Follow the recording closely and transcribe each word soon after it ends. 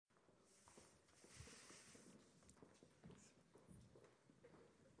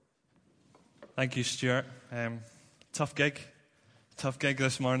Thank you, Stuart. Tough gig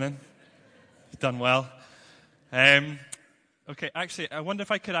this morning. You've done well. Okay, actually, I wonder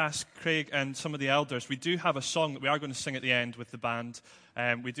if I could ask Craig and some of the elders. We do have a song that we are going to sing at the end with the band.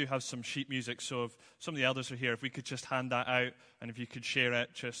 We do have some sheet music, so if some of the elders are here, if we could just hand that out, and if you could share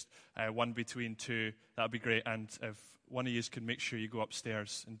it, just one between two, that would be great. And if one of you can make sure you go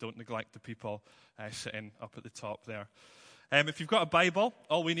upstairs and don't neglect the people sitting up at the top there. If you've got a Bible,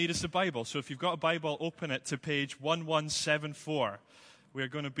 all we need is the Bible. So if you've got a Bible, open it to page 1174. We're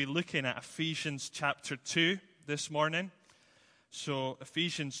going to be looking at Ephesians chapter 2 this morning. So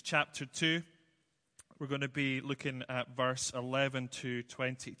Ephesians chapter 2, we're going to be looking at verse 11 to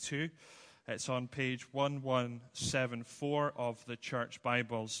 22. It's on page 1174 of the church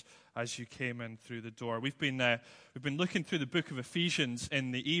Bibles as you came in through the door. We've been looking through the book of Ephesians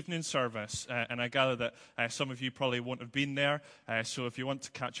in the evening service, and I gather that some of you probably won't have been there. So if you want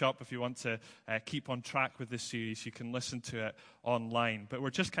to catch up, if you want to keep on track with this series, you can listen to it online. But we're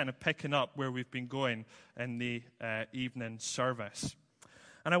just kind of picking up where we've been going in the evening service.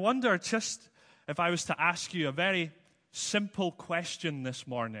 And I wonder, just if I was to ask you a very simple question this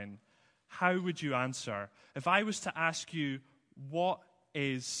morning, how would you answer? If I was to ask you, what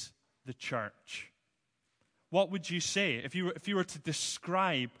is the church? What would you say? If you were to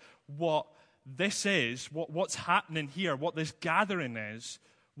describe what this is, what's happening here, what this gathering is,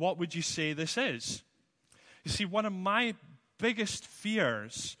 what would you say this is? You see, one of my biggest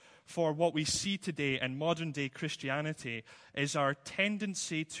fears for what we see today in modern day Christianity is our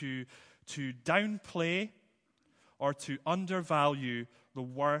tendency to downplay or to undervalue the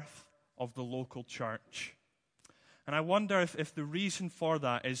worth of the local church. And I wonder if the reason for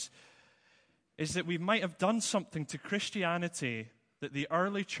that is that we might have done something to Christianity that the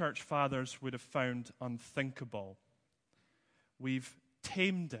early church fathers would have found unthinkable. We've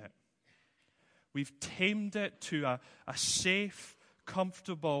tamed it. We've tamed it to a safe,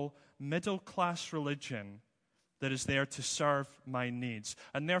 comfortable, middle-class religion that is there to serve my needs.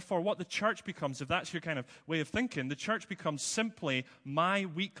 And therefore, what the church becomes, if that's your kind of way of thinking, the church becomes simply my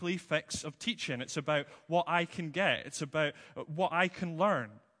weekly fix of teaching. It's about what I can get. It's about what I can learn.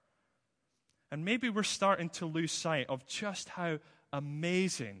 And maybe we're starting to lose sight of just how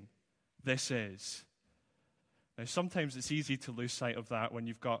amazing this is. Now, sometimes it's easy to lose sight of that when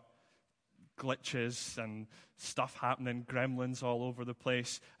you've got glitches and stuff happening, gremlins all over the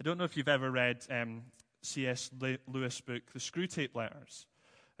place. I don't know if you've ever read C.S. Lewis' book, The Screwtape Letters.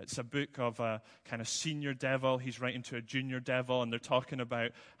 It's a book of a kind of senior devil. He's writing to a junior devil, and they're talking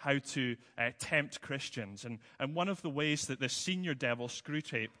about how to tempt Christians. And one of the ways that this senior devil,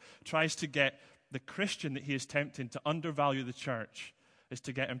 Screwtape, tries to get the Christian that he is tempting to undervalue the church is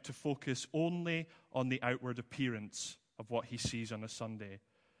to get him to focus only on the outward appearance of what he sees on a Sunday.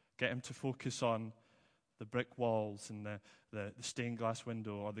 Get him to focus on the brick walls and the stained glass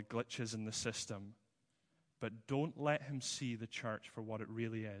window or the glitches in the system. But don't let him see the church for what it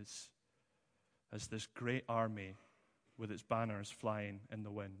really is, as this great army with its banners flying in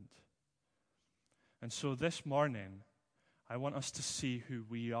the wind. And so this morning, I want us to see who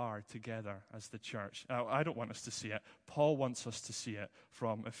we are together as the church. Now, I don't want us to see it. Paul wants us to see it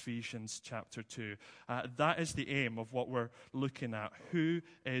from Ephesians chapter 2. That is the aim of what we're looking at. Who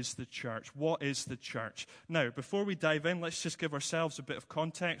is the church? What is the church? Now, before we dive in, let's just give ourselves a bit of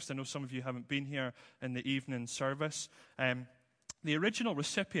context. I know some of you haven't been here in the evening service. The original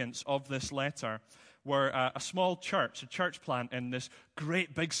recipients of this letter were a small church, a church plant in this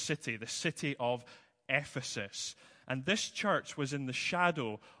great big city, the city of Ephesus. And this church was in the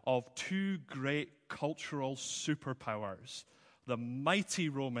shadow of two great cultural superpowers, the mighty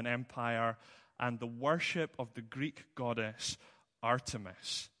Roman Empire and the worship of the Greek goddess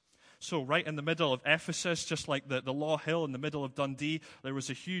Artemis. So right in the middle of Ephesus, just like the Law Hill in the middle of Dundee, there was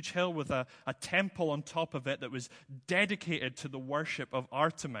a huge hill with a temple on top of it that was dedicated to the worship of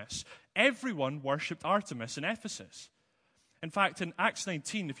Artemis. Everyone worshipped Artemis in Ephesus. In fact, in Acts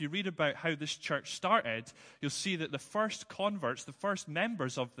 19, if you read about how this church started, you'll see that the first converts, the first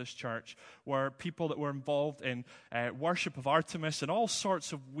members of this church, were people that were involved in worship of Artemis and all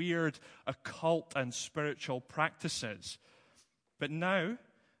sorts of weird occult and spiritual practices. But now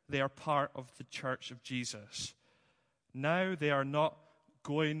they are part of the church of Jesus. Now they are not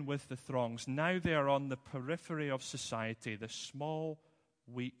going with the throngs. Now they are on the periphery of society, the small,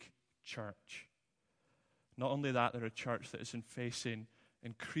 weak church. Not only that, they're a church that is facing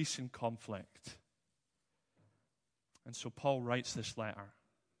increasing conflict. And so Paul writes this letter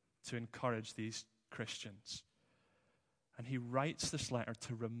to encourage these Christians. And he writes this letter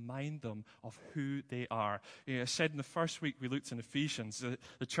to remind them of who they are. I said in the first week we looked in Ephesians,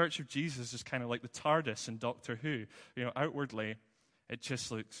 the Church of Jesus is kind of like the TARDIS in Doctor Who. Outwardly, it just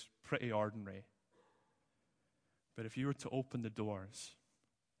looks pretty ordinary. But if you were to open the doors,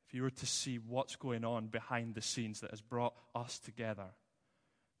 if you were to see what's going on behind the scenes that has brought us together,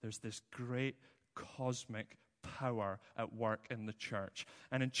 there's this great cosmic power at work in the church.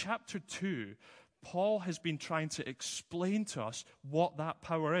 And in chapter 2, Paul has been trying to explain to us what that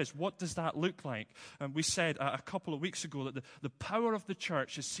power is. What does that look like? And we said a couple of weeks ago that the power of the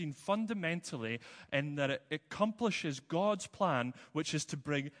church is seen fundamentally in that it accomplishes God's plan, which is to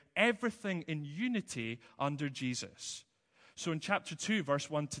bring everything in unity under Jesus. So in chapter 2, verse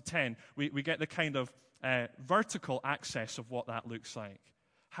 1 to 10, we get the kind of vertical access of what that looks like.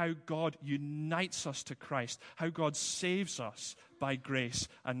 How God unites us to Christ, how God saves us by grace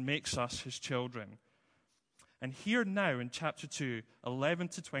and makes us his children. And here now in chapter 2, 11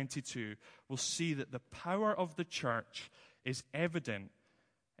 to 22, we'll see that the power of the church is evident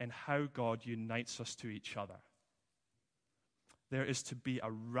in how God unites us to each other. There is to be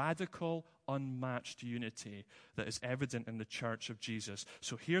a radical, unmatched unity that is evident in the church of Jesus.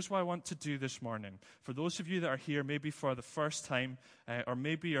 So here's what I want to do this morning. For those of you that are here maybe for the first time, or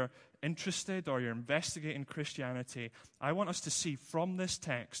maybe you're interested or you're investigating Christianity, I want us to see from this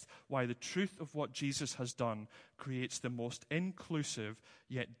text why the truth of what Jesus has done creates the most inclusive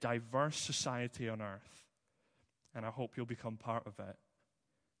yet diverse society on earth. And I hope you'll become part of it.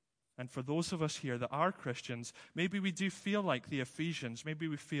 And for those of us here that are Christians, maybe we do feel like the Ephesians. Maybe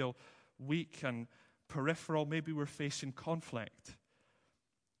we feel weak and peripheral. Maybe we're facing conflict.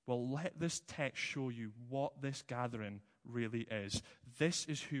 Well, let this text show you what this gathering really is. This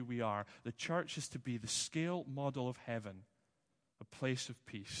is who we are. The church is to be the scale model of heaven, a place of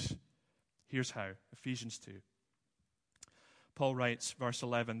peace. Here's how. Ephesians 2. Paul writes, verse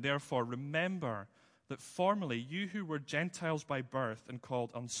 11, "Therefore remember that formerly you who were Gentiles by birth and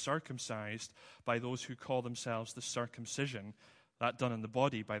called uncircumcised by those who call themselves the circumcision, that done in the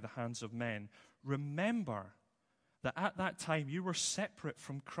body by the hands of men, remember that at that time you were separate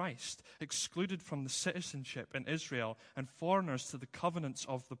from Christ, excluded from the citizenship in Israel, and foreigners to the covenants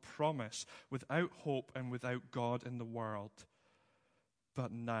of the promise, without hope and without God in the world.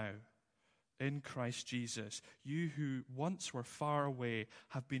 But now, in Christ Jesus, you who once were far away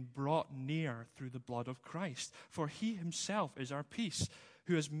have been brought near through the blood of Christ. For he himself is our peace,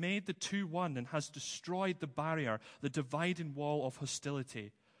 who has made the two one and has destroyed the barrier, the dividing wall of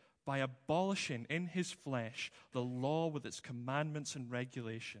hostility, by abolishing in his flesh the law with its commandments and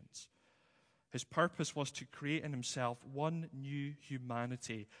regulations. His purpose was to create in himself one new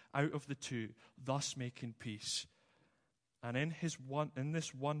humanity out of the two, thus making peace. And in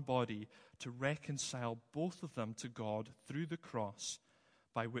this one body to reconcile both of them to God through the cross,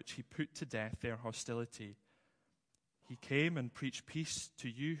 by which he put to death their hostility. He came and preached peace to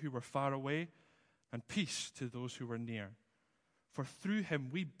you who were far away, and peace to those who were near. For through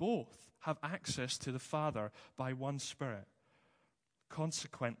him we both have access to the Father by one Spirit.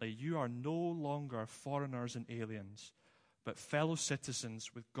 Consequently, you are no longer foreigners and aliens, but fellow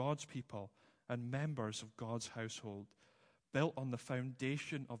citizens with God's people and members of God's household, built on the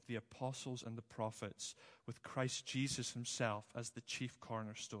foundation of the apostles and the prophets, with Christ Jesus himself as the chief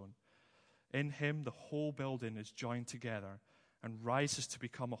cornerstone. In him the whole building is joined together and rises to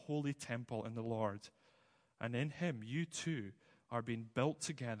become a holy temple in the Lord. And in him you too are being built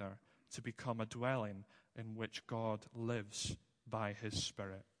together to become a dwelling in which God lives by his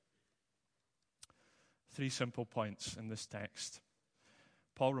Spirit." 3 simple points in this text.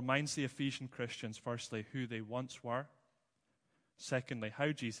 Paul reminds the Ephesian Christians, firstly, who they once were. Secondly,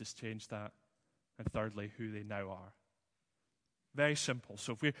 how Jesus changed that. And thirdly, who they now are. Very simple.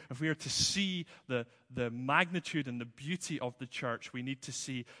 So if we are to see the magnitude and the beauty of the church, we need to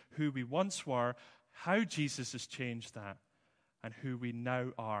see who we once were, how Jesus has changed that, and who we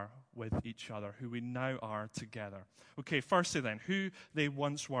now are with each other, who we now are together. Okay, firstly then, who they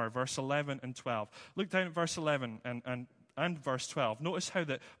once were, verse 11 and 12. Look down at verse 11 and verse 12. Notice how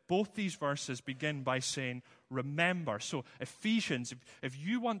that both these verses begin by saying, remember. So Ephesians, if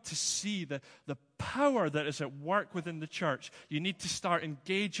you want to see the power that is at work within the church, you need to start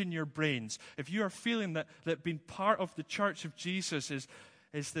engaging your brains. If you are feeling that being part of the church of Jesus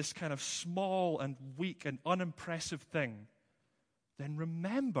is this kind of small and weak and unimpressive thing, then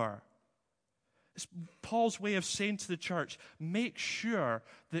remember. It's Paul's way of saying to the church, make sure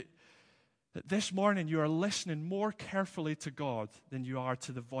that this morning you are listening more carefully to God than you are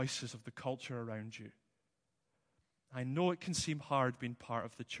to the voices of the culture around you. I know it can seem hard being part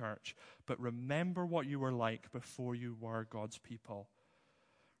of the church, but remember what you were like before you were God's people.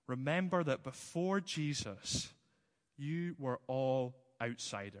 Remember that before Jesus, you were all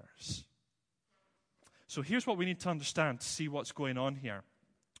outsiders. So here's what we need to understand to see what's going on here.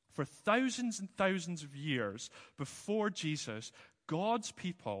 For thousands and thousands of years before Jesus, God's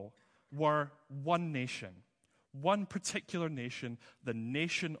people were one nation. One particular nation, the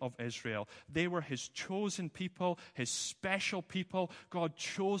nation of Israel. They were his chosen people, his special people. God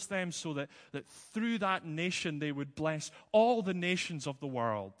chose them so that through that nation they would bless all the nations of the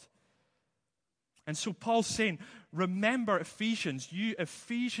world. And so Paul's saying, remember Ephesians, you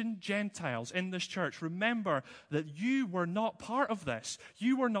Ephesian Gentiles in this church, remember that you were not part of this.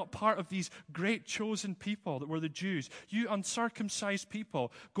 You were not part of these great chosen people that were the Jews. You uncircumcised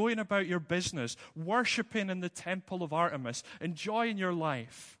people going about your business, worshiping in the temple of Artemis, enjoying your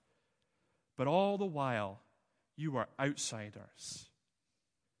life. But all the while, you were outsiders.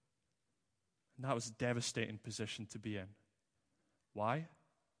 And that was a devastating position to be in. Why?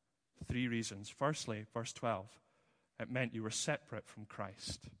 3 reasons. Firstly, verse 12, it meant you were separate from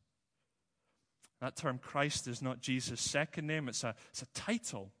Christ. That term Christ is not Jesus' second name, it's a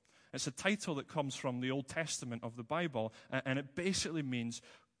title. It's a title that comes from the Old Testament of the Bible, and it basically means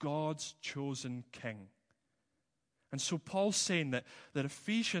God's chosen king. And so Paul's saying that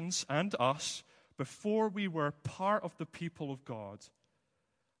Ephesians and us, before we were part of the people of God,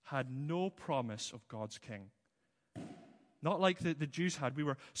 had no promise of God's king. Not like the Jews had. We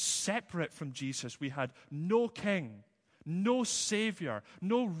were separate from Jesus. We had no king, no savior,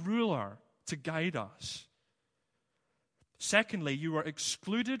 no ruler to guide us. Secondly, you were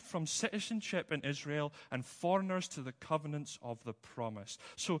excluded from citizenship in Israel and foreigners to the covenants of the promise.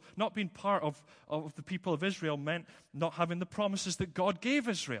 So not being part of the people of Israel meant not having the promises that God gave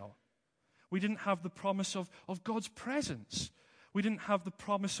Israel. We didn't have the promise of God's presence. We didn't have the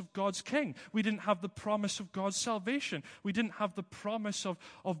promise of God's king. We didn't have the promise of God's salvation. We didn't have the promise of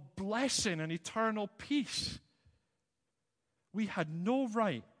blessing and eternal peace. We had no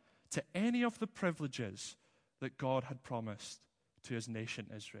right to any of the privileges that God had promised to his nation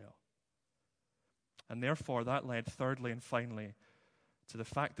Israel. And therefore, that led thirdly and finally to the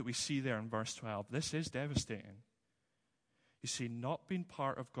fact that we see there in verse 12. This is devastating. You see, not being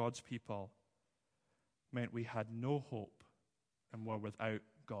part of God's people meant we had no hope and were without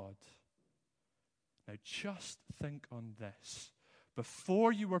God. Now just think on this.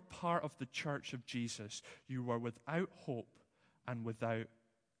 Before you were part of the church of Jesus, you were without hope and without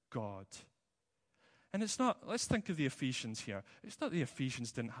God. And it's not, let's think of the Ephesians here. It's not the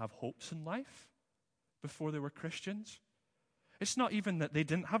Ephesians didn't have hopes in life before they were Christians. It's not even that they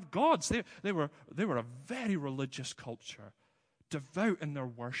didn't have gods. They were a very religious culture, devout in their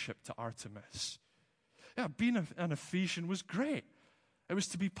worship to Artemis. Yeah, being an Ephesian was great. It was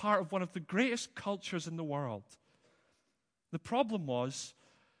to be part of one of the greatest cultures in the world. The problem was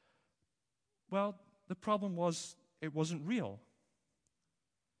it wasn't real.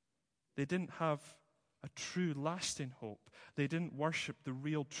 They didn't have a true lasting hope. They didn't worship the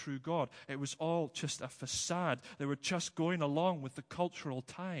real true God. It was all just a facade. They were just going along with the cultural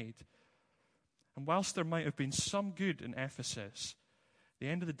tide. And whilst there might have been some good in Ephesus, at the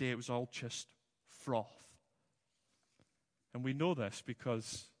end of the day it was all just froth. And we know this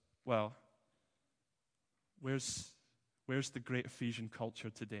because, well, where's the great Ephesian culture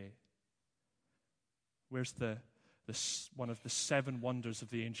today? Where's one of the 7 wonders of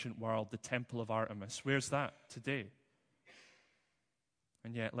the ancient world, the Temple of Artemis? Where's that today?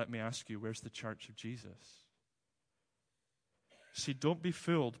 And yet, let me ask you, where's the Church of Jesus? See, don't be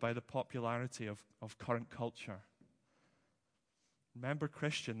fooled by the popularity of current culture. Remember,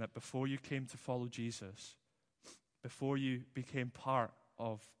 Christian, that before you came to follow Jesus, before you became part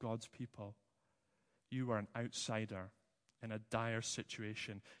of God's people, you were an outsider in a dire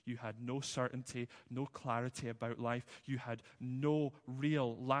situation. You had no certainty, no clarity about life. You had no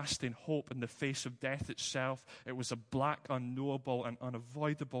real lasting hope in the face of death itself. It was a black, unknowable, and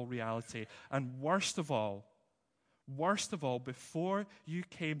unavoidable reality. And worst of all, before you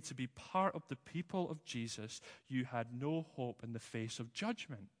came to be part of the people of Jesus, you had no hope in the face of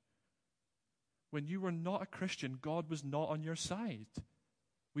judgment. When you were not a Christian, God was not on your side.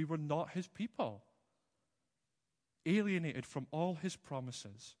 We were not his people. Alienated from all his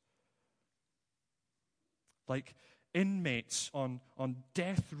promises. Like inmates on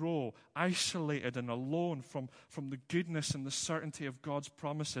death row, isolated and alone from the goodness and the certainty of God's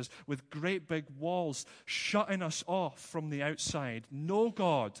promises, with great big walls shutting us off from the outside. No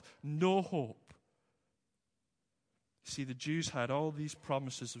God, no hope. See, the Jews had all these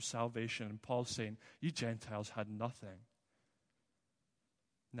promises of salvation, and Paul's saying, you Gentiles had nothing.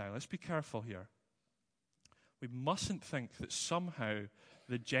 Now, let's be careful here. We mustn't think that somehow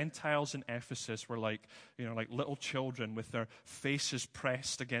the Gentiles in Ephesus were like little children with their faces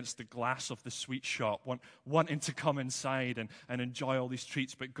pressed against the glass of the sweet shop, wanting to come inside and enjoy all these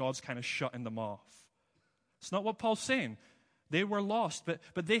treats, but God's kind of shutting them off. It's not what Paul's saying. They were lost, but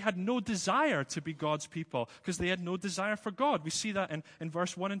they had no desire to be God's people because they had no desire for God. We see that in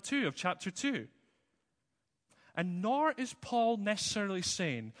verse 1 and 2 of chapter 2. And nor is Paul necessarily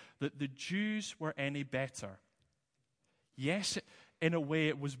saying that the Jews were any better. Yes, in a way,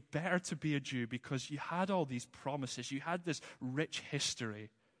 it was better to be a Jew because you had all these promises. You had this rich history.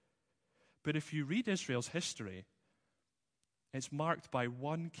 But if you read Israel's history, it's marked by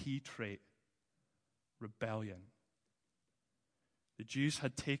one key trait: rebellion. The Jews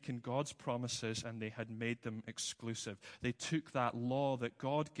had taken God's promises and they had made them exclusive. They took that law that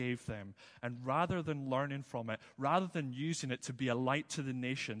God gave them, and rather than learning from it, rather than using it to be a light to the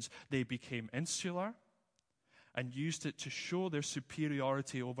nations, they became insular and used it to show their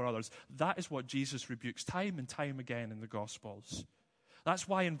superiority over others. That is what Jesus rebukes time and time again in the Gospels. That's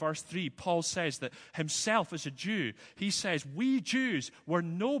why in verse 3, Paul says that himself as a Jew, he says, we Jews were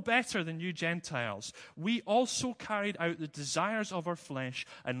no better than you Gentiles. We also carried out the desires of our flesh,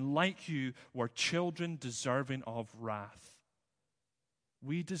 and like you, were children deserving of wrath.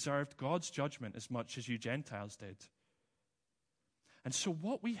 We deserved God's judgment as much as you Gentiles did. And so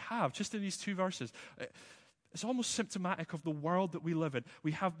what we have, just in these two verses, it's almost symptomatic of the world that we live in.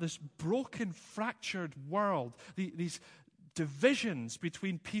 We have this broken, fractured world, these divisions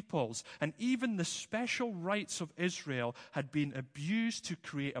between peoples, and even the special rights of Israel had been abused to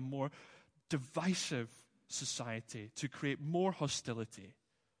create a more divisive society, to create more hostility.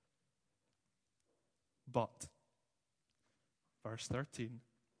 But, verse 13,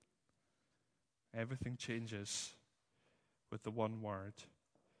 everything changes with the one word.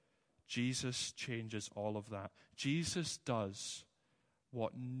 Jesus changes all of that. Jesus does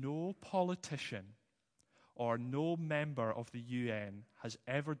what no politician or no member of the UN has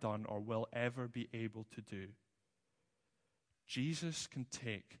ever done or will ever be able to do. Jesus can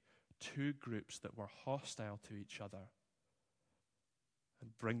take two groups that were hostile to each other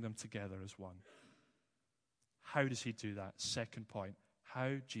and bring them together as one. How does he do that? Second point,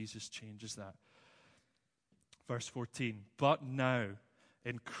 how Jesus changes that. Verse 14, but now,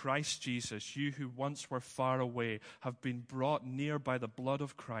 in Christ Jesus, you who once were far away have been brought near by the blood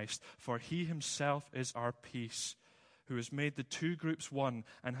of Christ, for he himself is our peace, who has made the two groups one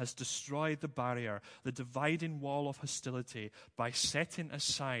and has destroyed the barrier, the dividing wall of hostility, by setting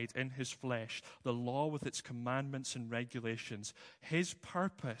aside in his flesh the law with its commandments and regulations. His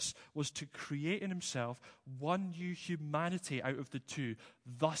purpose was to create in himself one new humanity out of the two,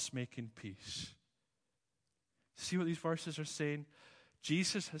 thus making peace. See what these verses are saying?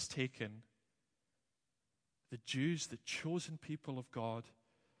 Jesus has taken the Jews, the chosen people of God,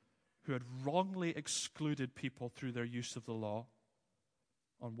 who had wrongly excluded people through their use of the law,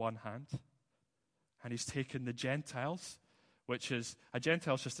 on one hand, and he's taken the Gentiles, which is, a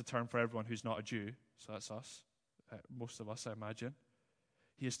Gentile is just a term for everyone who's not a Jew, so that's us, most of us, I imagine.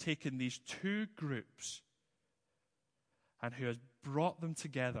 He has taken these two groups and who has brought them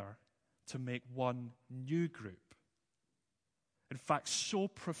together to make one new group. In fact, so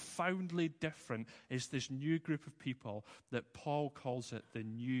profoundly different is this new group of people that Paul calls it the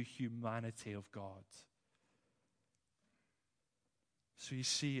new humanity of God. So you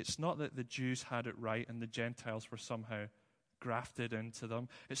see, it's not that the Jews had it right and the Gentiles were somehow grafted into them.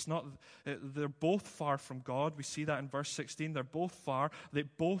 It's not, they're both far from God. We see that in verse 16. They're both far. They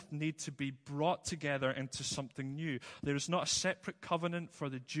both need to be brought together into something new. There is not a separate covenant for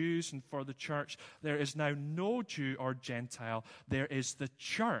the Jews and for the church. There is now no Jew or Gentile. There is the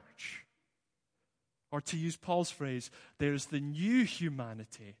church. Or to use Paul's phrase, there is the new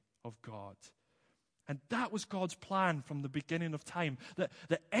humanity of God. And that was God's plan from the beginning of time,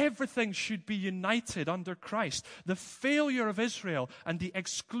 that everything should be united under Christ. The failure of Israel and the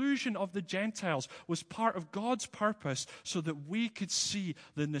exclusion of the Gentiles was part of God's purpose so that we could see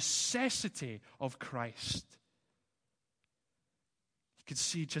the necessity of Christ. You can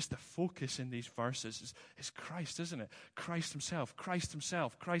see just the focus in these verses is Christ, isn't it? Christ himself, Christ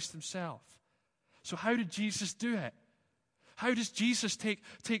himself, Christ himself. So how did Jesus do it? How does Jesus take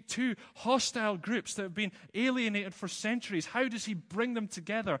two hostile groups that have been alienated for centuries? How does he bring them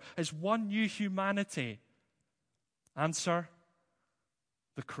together as one new humanity? Answer,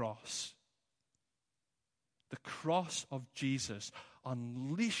 the cross. The cross of Jesus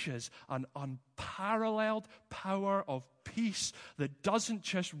unleashes an unparalleled power of peace that doesn't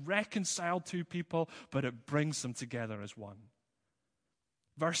just reconcile two people, but it brings them together as one.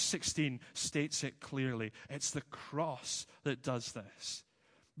 Verse 16 states it clearly. It's the cross that does this.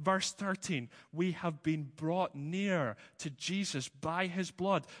 Verse 13, we have been brought near to Jesus by his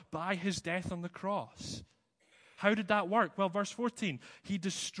blood, by his death on the cross. How did that work? Well, verse 14, he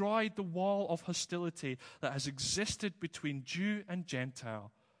destroyed the wall of hostility that has existed between Jew and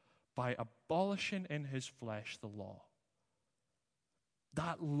Gentile by abolishing in his flesh the law.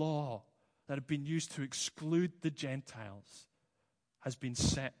 That law that had been used to exclude the Gentiles has been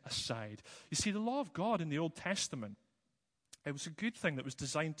set aside. You see, the law of God in the Old Testament, it was a good thing that was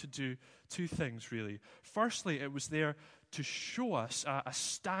designed to do two things, really. Firstly, it was there to show us a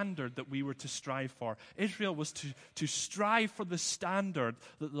standard that we were to strive for. Israel was to strive for the standard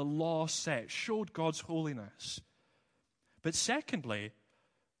that the law set, showed God's holiness. But secondly,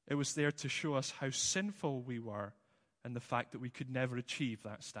 it was there to show us how sinful we were and the fact that we could never achieve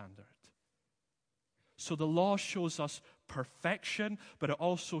that standard. So the law shows us perfection, but it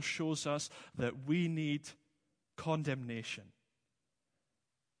also shows us that we need condemnation.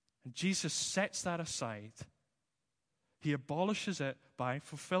 And Jesus sets that aside. He abolishes it by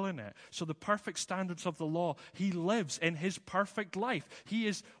fulfilling it. So the perfect standards of the law, he lives in his perfect life. He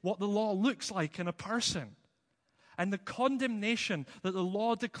is what the law looks like in a person. And the condemnation that the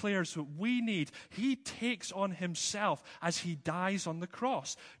law declares that we need, he takes on himself as he dies on the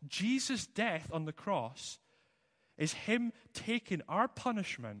cross. Jesus' death on the cross is him taking our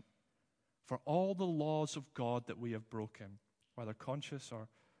punishment for all the laws of God that we have broken, whether conscious or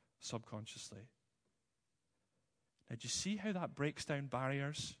subconsciously. Now, do you see how that breaks down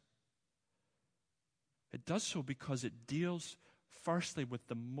barriers? It does so because it deals firstly with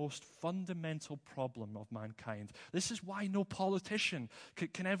the most fundamental problem of mankind. This is why no politician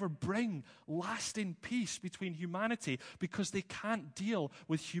can ever bring lasting peace between humanity, because they can't deal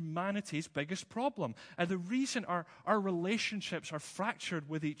with humanity's biggest problem. And the reason our relationships are fractured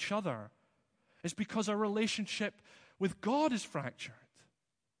with each other is because our relationship with God is fractured.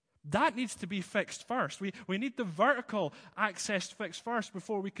 That needs to be fixed first. We need the vertical access fixed first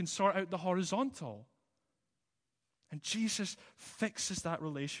before we can sort out the horizontal. And Jesus fixes that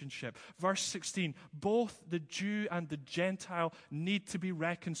relationship. Verse 16, both the Jew and the Gentile need to be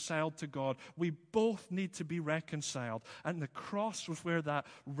reconciled to God. We both need to be reconciled. And the cross was where that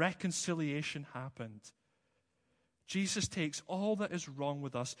reconciliation happened. Jesus takes all that is wrong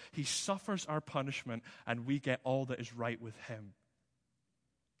with us. He suffers our punishment, and we get all that is right with him.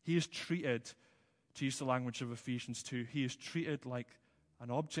 He is treated, to use the language of Ephesians 2, he is treated like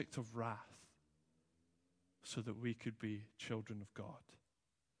an object of wrath so that we could be children of God,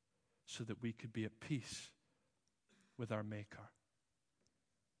 so that we could be at peace with our Maker.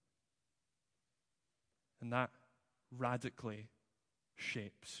 And that radically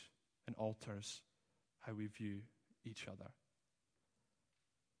shapes and alters how we view each other.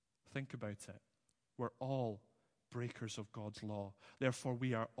 Think about it. We're all breakers of God's law. Therefore,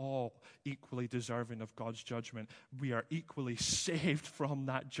 we are all equally deserving of God's judgment. We are equally saved from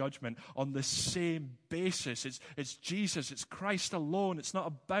that judgment on the same basis. It's Jesus, it's Christ alone. It's not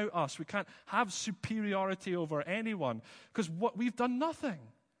about us. We can't have superiority over anyone because we've done nothing.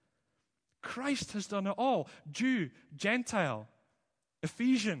 Christ has done it all. Jew, Gentile,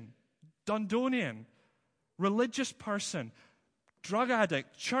 Ephesian, Dundonian, religious person, drug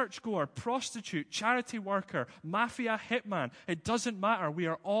addict, churchgoer, prostitute, charity worker, mafia hitman. It doesn't matter. We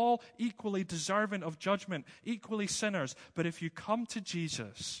are all equally deserving of judgment, equally sinners. But if you come to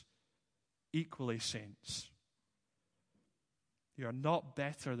Jesus, equally saints. You are not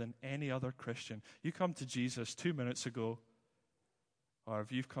better than any other Christian. You come to Jesus 2 minutes ago, or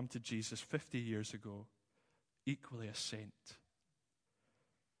if you've come to Jesus 50 years ago, equally a saint.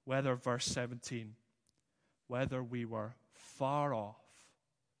 Whether, verse 17, whether we were far off,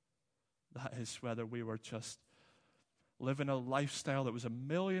 that is, whether we were just living a lifestyle that was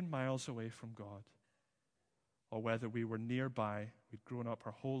 1,000,000 miles away from God, or whether we were nearby, we'd grown up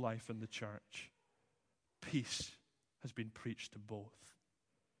our whole life in the church, peace has been preached to both.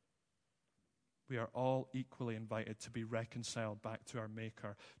 We are all equally invited to be reconciled back to our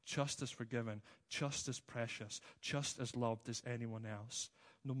Maker, just as forgiven, just as precious, just as loved as anyone else,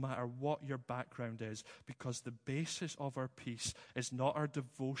 no matter what your background is, because the basis of our peace is not our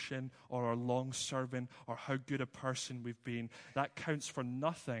devotion or our long-serving or how good a person we've been. That counts for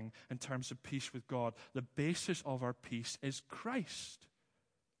nothing in terms of peace with God. The basis of our peace is Christ.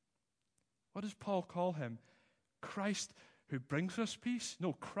 What does Paul call him? Christ who brings us peace?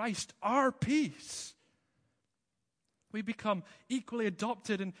 No, Christ, our peace. We become equally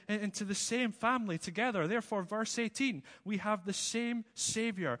adopted into the same family together. Therefore, verse 18, we have the same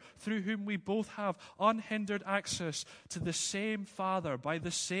Savior through whom we both have unhindered access to the same Father by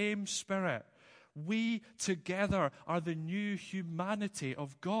the same Spirit. We together are the new humanity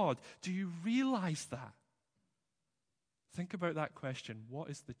of God. Do you realize that? Think about that question. What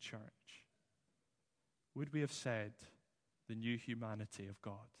is the church? Would we have said the new humanity of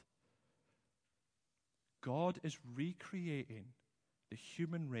God? God is recreating the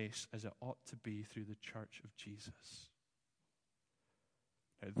human race as it ought to be through the church of Jesus.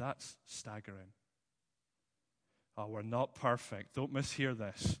 Now that's staggering. Oh, we're not perfect. Don't mishear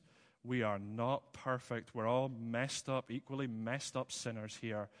this. We are not perfect. We're all messed up, equally messed up sinners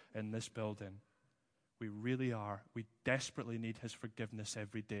here in this building. We really are. We desperately need His forgiveness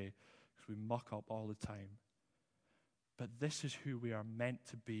every day because we muck up all the time. But this is who we are meant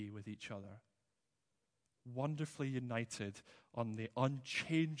to be with each other. Wonderfully united on the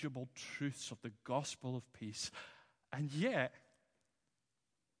unchangeable truths of the gospel of peace, and yet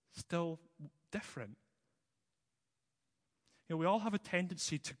still different. You know, we all have a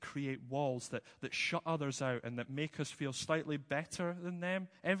tendency to create walls that shut others out and that make us feel slightly better than them.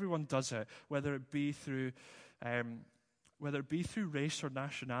 Everyone does it, whether it be through race or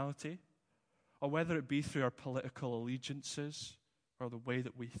nationality, or whether it be through our political allegiances or the way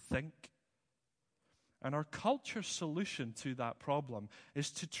that we think. And our culture's solution to that problem is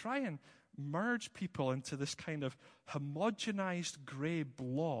to try and merge people into this kind of homogenized gray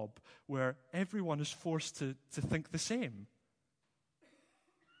blob where everyone is forced to think the same.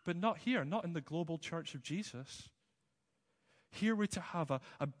 But not here, not in the global church of Jesus. Here we're to have a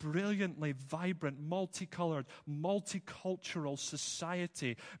brilliantly vibrant, multicolored, multicultural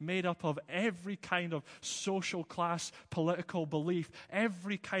society made up of every kind of social class, political belief,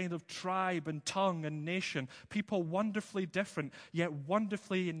 every kind of tribe and tongue and nation. People wonderfully different, yet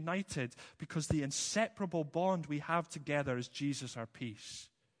wonderfully united because the inseparable bond we have together is Jesus, our peace.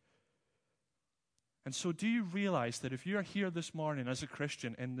 And so do you realize that if you are here this morning as a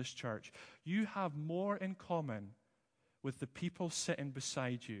Christian in this church, you have more in common with the people sitting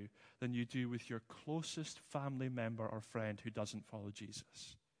beside you than you do with your closest family member or friend who doesn't follow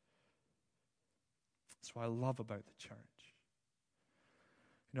Jesus? That's what I love about the church.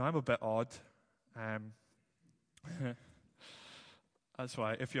 You know, I'm a bit odd. That's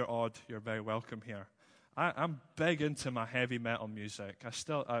why, if you're odd, you're very welcome here. I'm big into my heavy metal music.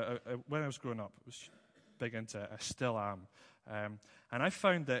 When I was growing up, I was big into it. I still am. And I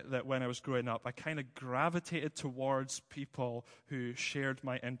found that when I was growing up, I kind of gravitated towards people who shared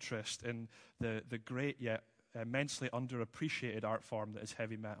my interest in the great yet immensely underappreciated art form that is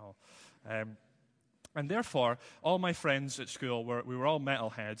heavy metal. And therefore, all my friends at school, we were all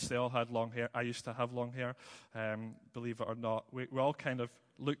metalheads. They all had long hair. I used to have long hair, believe it or not. We all kind of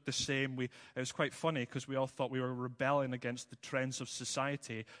looked the same. It was quite funny because we all thought we were rebelling against the trends of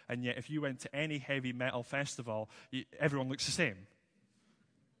society, and yet if you went to any heavy metal festival, everyone looks the same.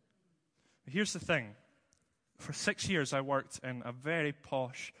 Here's the thing. For 6 years, I worked in a very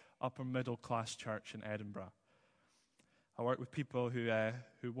posh, upper-middle-class church in Edinburgh. I worked with people who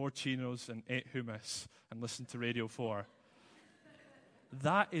wore chinos and ate hummus and listened to Radio 4.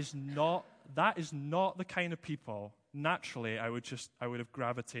 That is not the kind of people naturally I would have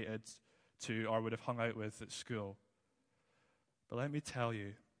gravitated to or would have hung out with at school. But let me tell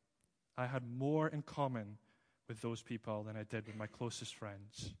you, I had more in common with those people than I did with my closest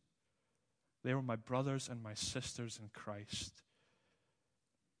friends. They were my brothers and my sisters in Christ.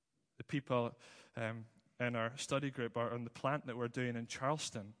 The people in our study group or on the plant that we're doing in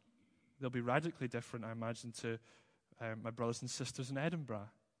Charleston, they'll be radically different, I imagine, to my brothers and sisters in Edinburgh.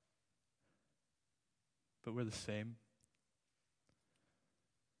 But we're the same.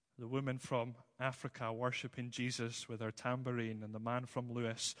 The woman from Africa worshiping Jesus with her tambourine and the man from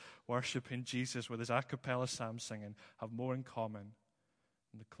Lewis worshiping Jesus with his a cappella psalm singing have more in common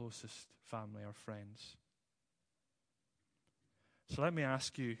than the closest family or friends. So let me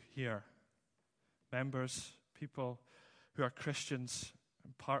ask you here, members, people who are Christians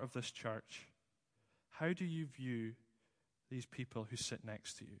and part of this church, how do you view these people who sit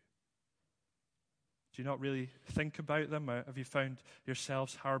next to you? Do you not really think about them? Have you found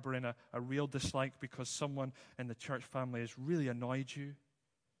yourselves harboring a real dislike because someone in the church family has really annoyed you?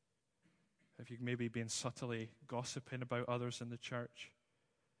 Have you maybe been subtly gossiping about others in the church?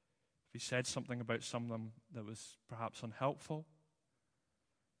 Have you said something about some of them that was perhaps unhelpful?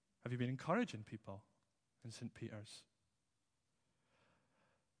 Have you been encouraging people in St. Peter's?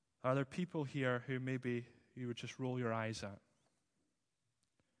 Are there people here who maybe you would just roll your eyes at?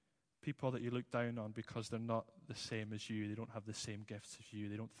 People that you look down on because they're not the same as you. They don't have the same gifts as you.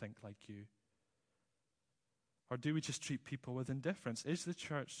 They don't think like you. Or do we just treat people with indifference? Is the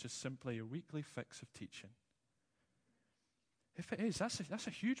church just simply a weekly fix of teaching? If it is, that's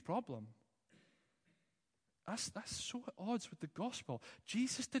a huge problem. That's so at odds with the gospel.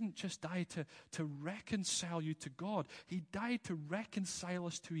 Jesus didn't just die to reconcile you to God. He died to reconcile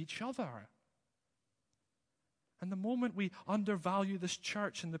us to each other. And the moment we undervalue this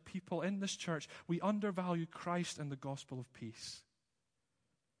church and the people in this church, we undervalue Christ and the gospel of peace.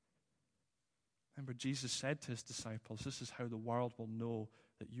 Remember, Jesus said to his disciples, this is how the world will know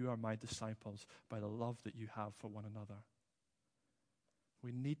that you are my disciples, by the love that you have for one another.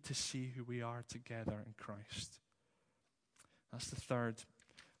 We need to see who we are together in Christ. That's the third,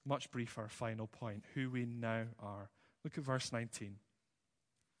 much briefer, final point, who we now are. Look at verse 19.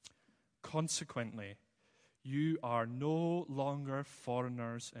 Consequently, you are no longer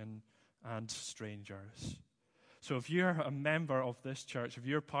foreigners and strangers. So if you're a member of this church, if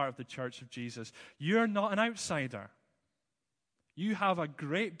you're part of the church of Jesus, you're not an outsider. You have a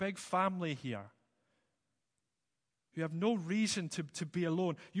great big family here. You have no reason to be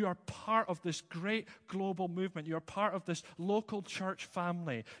alone. You are part of this great global movement. You are part of this local church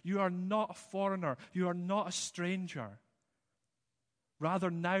family. You are not a foreigner. You are not a stranger.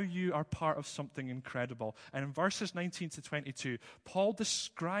 Rather, now you are part of something incredible. And in verses 19 to 22, Paul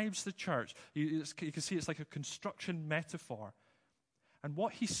describes the church. You can see it's like a construction metaphor. And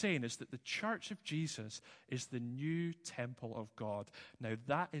what he's saying is that the church of Jesus is the new temple of God. Now,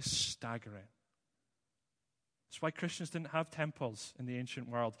 that is staggering. That's why Christians didn't have temples in the ancient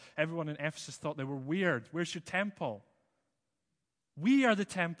world. Everyone in Ephesus thought they were weird. Where's your temple? We are the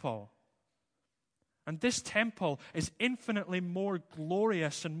temple. And this temple is infinitely more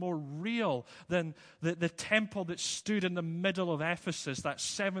glorious and more real than the temple that stood in the middle of Ephesus, that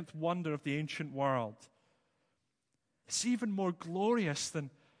seventh wonder of the ancient world. It's even more glorious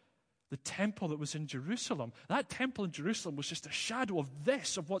than the temple that was in Jerusalem. That temple in Jerusalem was just a shadow of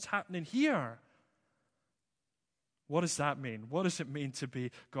what's happening here. What does that mean? What does it mean to be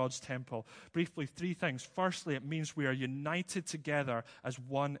God's temple? Briefly, three things. Firstly, it means we are united together as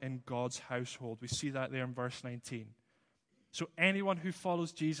one in God's household. We see that there in verse 19. So anyone who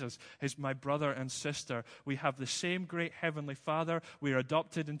follows Jesus is my brother and sister. We have the same great heavenly Father. We are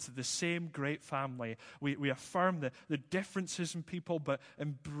adopted into the same great family. We affirm the differences in people, but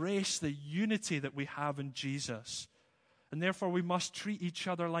embrace the unity that we have in Jesus. And therefore, we must treat each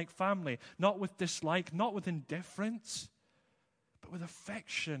other like family, not with dislike, not with indifference, but with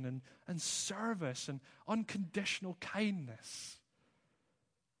affection and service and unconditional kindness.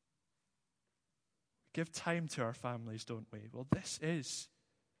 We give time to our families, don't we? Well, this is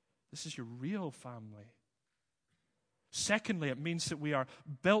your real family. Secondly, it means that we are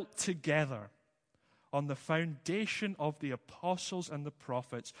built together on the foundation of the apostles and the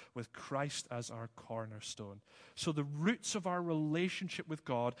prophets with Christ as our cornerstone. So the roots of our relationship with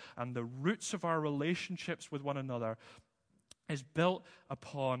God and the roots of our relationships with one another is built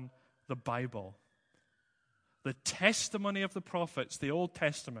upon the Bible. The testimony of the prophets, the Old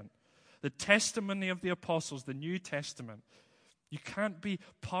Testament. The testimony of the apostles, the New Testament. You can't be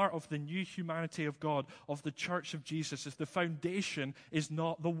part of the new humanity of God, of the church of Jesus, if the foundation is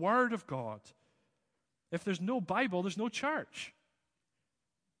not the Word of God. If there's no Bible, there's no church.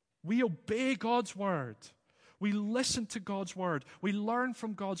 We obey God's word. We listen to God's word. We learn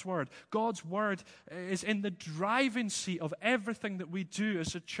from God's word. God's word is in the driving seat of everything that we do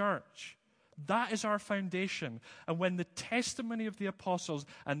as a church. That is our foundation. And when the testimony of the apostles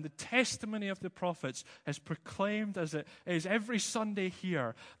and the testimony of the prophets is proclaimed as it is every Sunday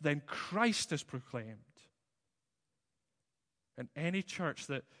here, then Christ is proclaimed. And any church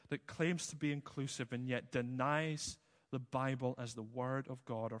that claims to be inclusive and yet denies the Bible as the Word of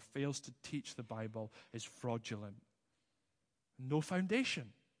God or fails to teach the Bible is fraudulent. No foundation.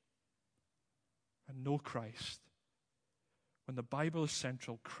 And no Christ. When the Bible is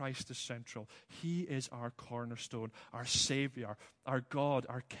central, Christ is central. He is our cornerstone, our Savior, our God,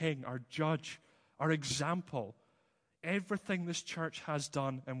 our King, our Judge, our example. Everything this church has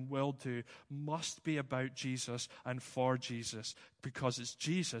done and will do must be about Jesus and for Jesus, because it's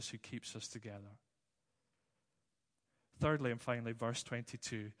Jesus who keeps us together. Thirdly and finally, verse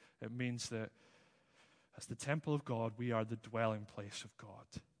 22, it means that as the temple of God, we are the dwelling place of God.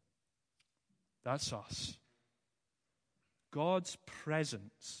 That's us. God's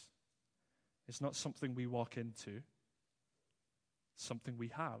presence is not something we walk into, it's something we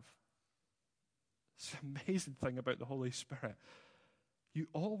have. It's an amazing thing about the Holy Spirit. You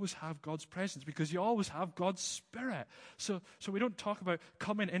always have God's presence because you always have God's Spirit. So we don't talk about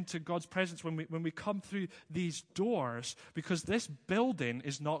coming into God's presence when we come through these doors, because this building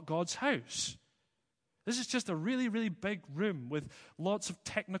is not God's house. This is just a really, really big room with lots of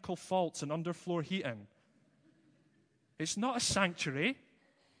technical faults and underfloor heating. It's not a sanctuary.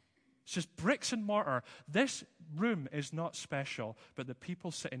 It's just bricks and mortar. This room is not special, but the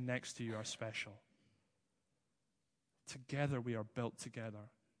people sitting next to you are special. Together we are built together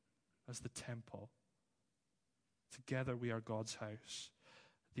as the temple. Together we are God's house.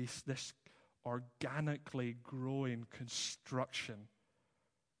 This organically growing construction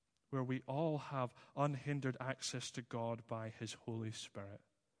where we all have unhindered access to God by His Holy Spirit.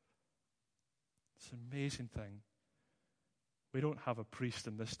 It's an amazing thing. We don't have a priest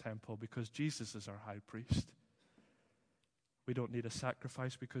in this temple because Jesus is our high priest. We don't need a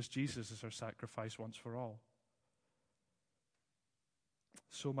sacrifice because Jesus is our sacrifice once for all.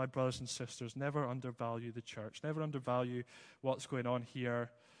 So, my brothers and sisters, never undervalue the church. Never undervalue what's going on here,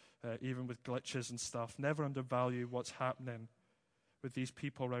 even with glitches and stuff. Never undervalue what's happening with these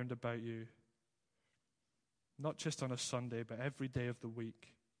people round about you. Not just on a Sunday, but every day of the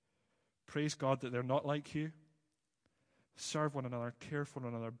week. Praise God that they're not like you. Serve one another, care for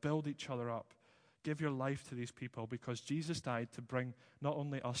one another, build each other up. Give your life to these people because Jesus died to bring not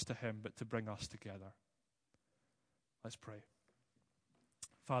only us to Him, but to bring us together. Let's pray.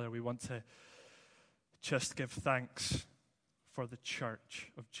 Father, we want to just give thanks for the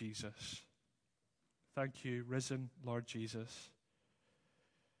church of Jesus. Thank you, risen Lord Jesus,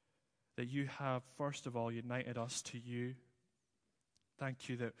 that you have, first of all, united us to you. Thank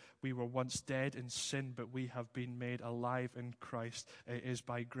you that we were once dead in sin, but we have been made alive in Christ. It is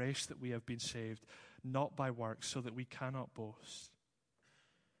by grace that we have been saved, not by works, so that we cannot boast.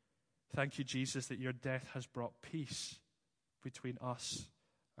 Thank you, Jesus, that your death has brought peace between us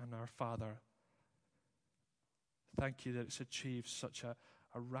and our Father. Thank you that it's achieved such a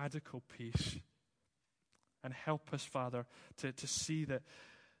radical peace. And help us, Father, to see that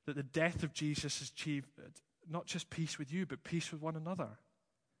the death of Jesus has achieved not just peace with you, but peace with one another.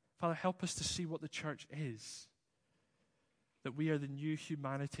 Father, help us to see what the church is. That we are the new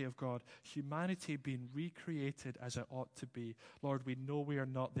humanity of God. Humanity being recreated as it ought to be. Lord, we know we are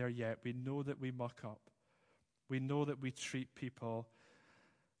not there yet. We know that we muck up. We know that we treat people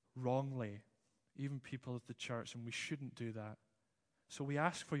wrongly, even people of the church, and we shouldn't do that. So we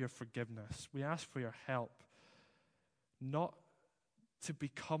ask for your forgiveness. We ask for your help, not to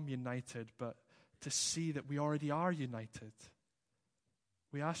become united, but to see that we already are united.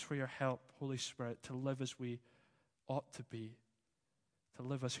 We ask for your help, Holy Spirit, to live as we ought to be, to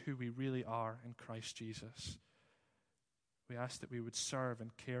live as who we really are in Christ Jesus. We ask that we would serve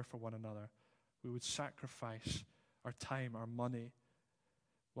and care for one another. We would sacrifice our time, our money,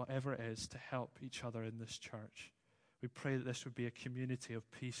 whatever it is, to help each other in this church. We pray that this would be a community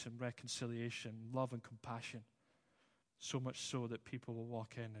of peace and reconciliation, love and compassion, so much so that people will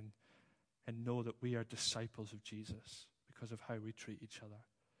walk in and know that we are disciples of Jesus because of how we treat each other.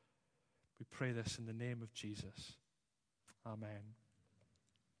 We pray this in the name of Jesus. Amen.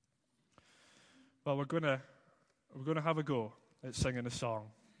 Well, we're going to have a go at singing a song.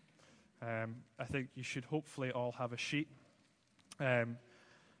 I think you should hopefully all have a sheet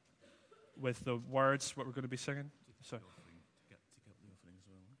with the words, what we're going to be singing. Sorry. Take up the offering as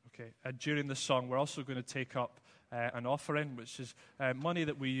well. Okay. And during this song, we're also going to take up an offering, which is money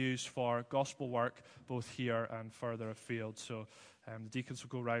that we use for gospel work, both here and further afield. So the deacons will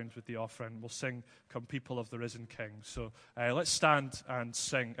go round with the offering. We'll sing, "Come People of the Risen King." So let's stand and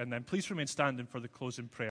sing, and then please remain standing for the closing prayer.